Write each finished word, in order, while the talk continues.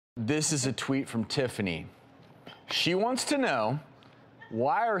This is a tweet from Tiffany. She wants to know,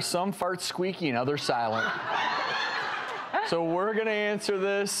 why are some farts squeaky and others silent? So we're going to answer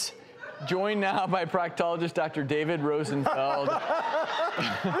this. Joined now by proctologist Dr. David Rosenfeld.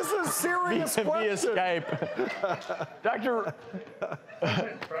 This is a serious via question. Skype. Dr.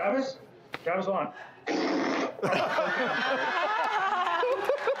 Travis on.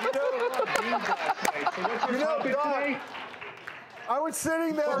 I was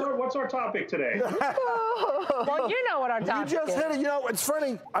sitting there. What's our topic today? Well, you know what our topic is. You just hit it. You know, it's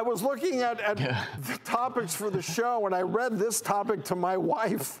funny. I was looking at the topics for the show, and I read this topic to my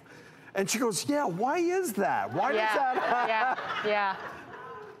wife, and she goes, "Yeah, why is that? Why does that happen?" Yeah.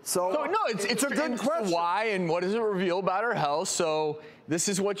 So no, it's a good question. Why and what does it reveal about our health? So this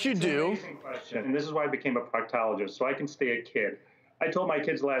is what you do. It's an amazing question, and this is why I became a proctologist, so I can stay a kid. I told my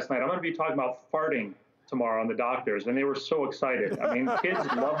kids last night, I'm going to be talking about farting tomorrow on the doctors, and they were so excited. I mean, kids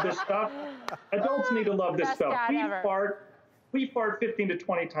love this stuff. Adults need to love this stuff. We fart 15 to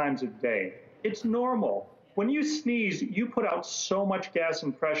 20 times a day. It's normal. When you sneeze, you put out so much gas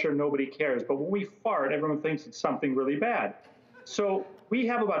and pressure, nobody cares. But when we fart, everyone thinks it's something really bad. So we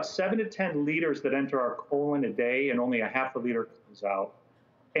have about 7 to 10 liters that enter our colon a day, and only a half a liter comes out.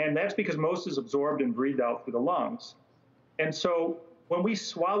 And that's because most is absorbed and breathed out through the lungs. And so when we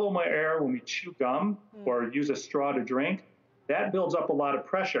swallow more air, when we chew gum or use a straw to drink, that builds up a lot of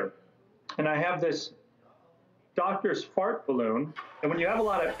pressure. And I have this doctor's fart balloon, and when you have a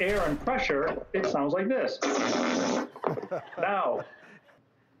lot of air and pressure, it sounds like this. Now,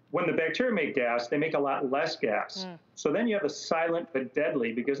 when the bacteria make gas, they make a lot less gas. So then you have a silent but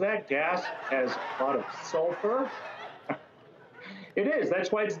deadly, because that gas has a lot of sulfur. It is.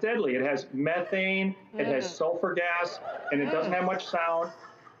 That's why it's deadly. It has methane, it has sulfur gas, and it doesn't have much sound.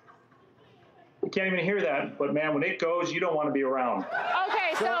 You can't even hear that, but man, when it goes, you don't want to be around.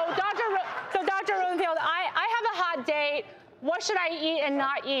 Okay, so Dr. Rosenfeld, I have a hot date. What should I eat and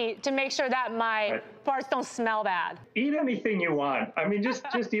not eat to make sure that my farts don't smell bad? Eat anything you want. I mean, just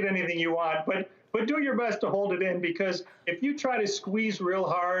eat anything you want, but do your best to hold it in, because if you try to squeeze real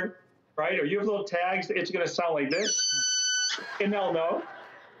hard, right, or you have little tags, it's going to sound like this. And they'll know.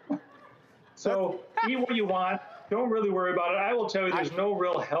 So eat what you want. Don't really worry about it. I will tell you, there's no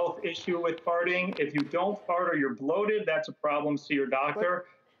real health issue with farting. If you don't fart or you're bloated, that's a problem. See your doctor.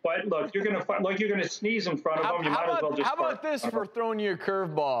 But look, you're gonna sneeze in front of them. You might as well just How about this for throwing you a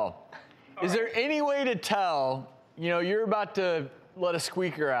curveball? Is there any way to tell? You know, you're about to let a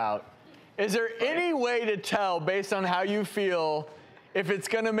squeaker out. Is there any way to tell based on how you feel if it's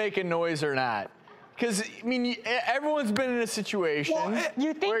gonna make a noise or not? Because, I mean, everyone's been in a situation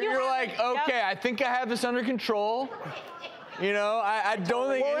where you're like, okay, I think I have this under control. You know, I don't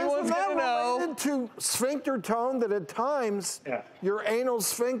think anyone's going to know. Related to sphincter tone, that at times your anal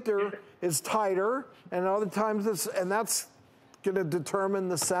sphincter is tighter, and other times and that's going to determine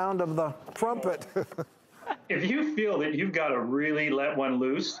the sound of the trumpet. If you feel that you've got to really let one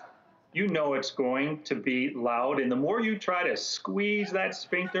loose, you know it's going to be loud, and the more you try to squeeze that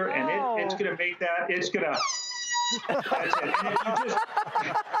sphincter, and it's going to make that, it's going to, that's it.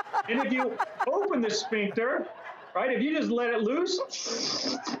 And if you open the sphincter, right, if you just let it loose,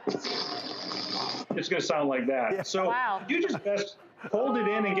 it's going to sound like that. So you just best hold it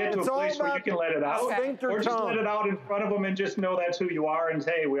in and get to a place where you can let it out. Or just let it out in front of them and just know that's who you are, and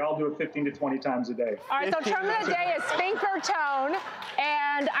hey, we all do it 15 to 20 times a day. All right, so term of the day is sphincter tone.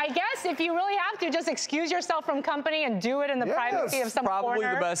 And I guess if you really have to, just excuse yourself from company and do it in the privacy of some probably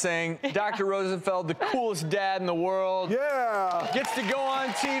corner. The best thing. Dr. Rosenfeld, the coolest dad in the world. Gets to go on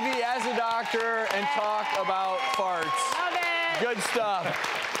TV as a doctor and talk about farts. Love it. Good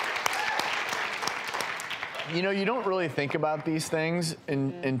stuff. You know, you don't really think about these things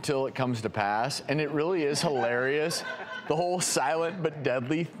until it comes to pass, and it really is hilarious. The whole silent but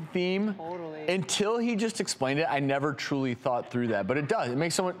deadly theme. Totally. Until he just explained it, I never truly thought through that, but it does. It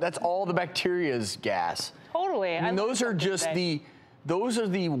makes someone. That's all the bacteria's gas. Totally. I mean, those are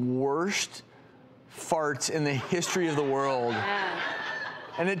the worst farts in the history of the world.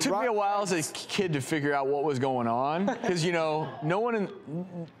 And it took me a while as a kid to figure out what was going on, because you know, no one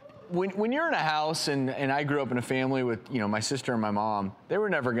when you're in a house, and I grew up in a family with, you know, my sister and my mom, they were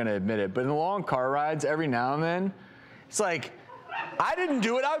never going to admit it, but in the long car rides, every now and then, it's like, I didn't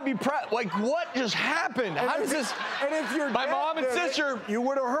do it. I would be like, what just happened? How does this? And if you're my mom and sister, you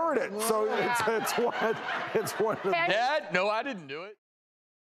would have heard it. So it's one. Dad, no, I didn't do it.